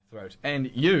throat. And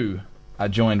you are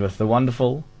joined with the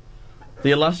wonderful,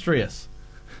 the illustrious,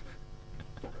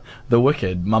 the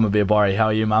wicked Mama Bear Borry. How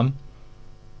are you, Mum?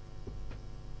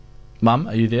 Mum,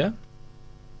 are you there?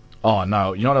 Oh,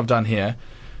 no. You know what I've done here?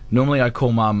 Normally I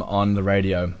call Mum on the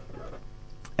radio,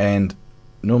 and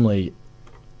normally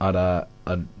I'd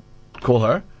call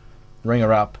her, ring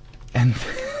her up, and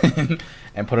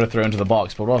and put her through into the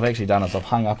box. But what I've actually done is I've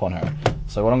hung up on her.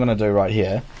 So what I'm going to do right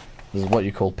here, this is what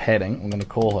you call padding. I'm going to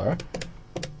call her,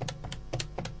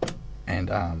 and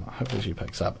hopefully she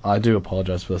picks up. I do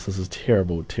apologise for this. This is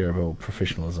terrible, terrible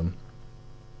professionalism.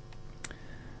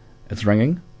 It's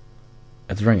ringing.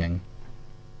 It's ringing.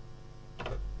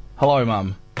 Hello,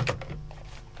 Mum.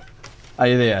 Are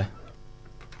you there?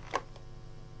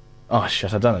 Oh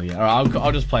shit, I've done it again. Alright,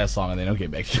 I'll just play a song and then I'll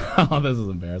get back to you. Oh, this is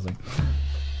embarrassing.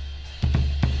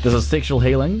 This is Sexual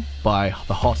Healing by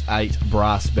the Hot 8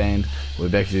 Brass Band. We'll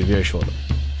be back to you very shortly.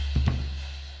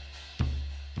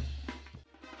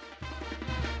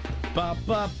 Ba,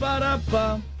 ba, ba, da,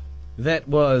 ba. That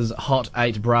was Hot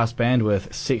 8 Brass Band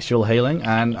with Sexual Healing,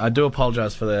 and I do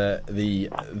apologise for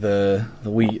the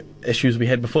wee issues we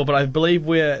had before, but I believe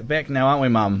we're back now, aren't we,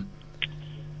 Mum?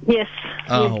 Yes.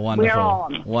 Oh, wonderful.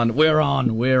 We're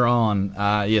on. We're on.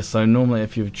 Yes, so normally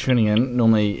if you're tuning in,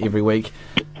 normally every week,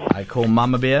 I call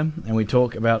Mama Bear, and we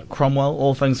talk about Cromwell,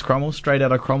 all things Cromwell, straight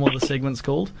out of Cromwell, the segment's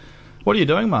called. What are you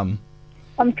doing, Mum?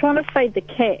 I'm trying to feed the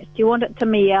cat. Do you want it to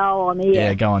meow on the air?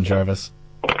 Yeah, go on, Jervis.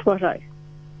 Righto.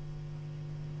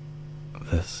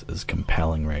 This is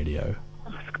compelling radio.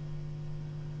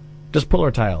 Just pull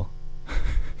her tail.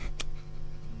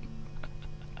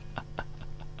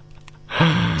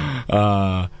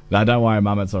 No, don't worry,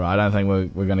 Mum, it's alright. I don't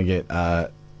think we're going to get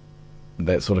that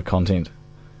sort of content.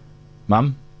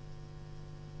 Mum?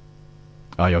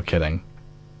 Oh, you're kidding.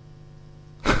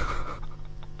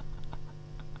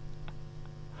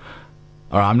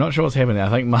 Alright, I'm not sure what's happening. I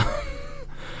think Mum...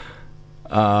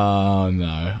 Oh,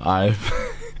 no.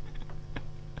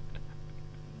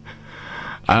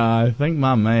 I think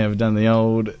Mum may have done the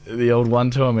old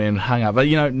one to me and hung up. But,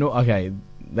 okay,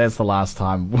 that's the last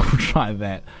time. We'll try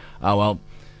that. Oh, well,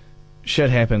 shit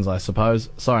happens, I suppose.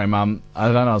 Sorry, Mum.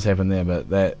 I don't know what's happened there, but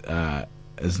that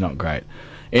is not great.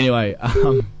 Anyway,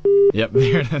 yep,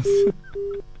 there it is.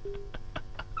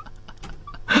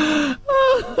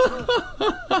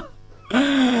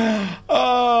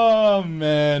 Oh,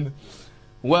 man.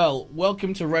 Well,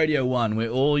 welcome to Radio 1, where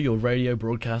all your radio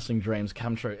broadcasting dreams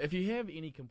come true. If you have any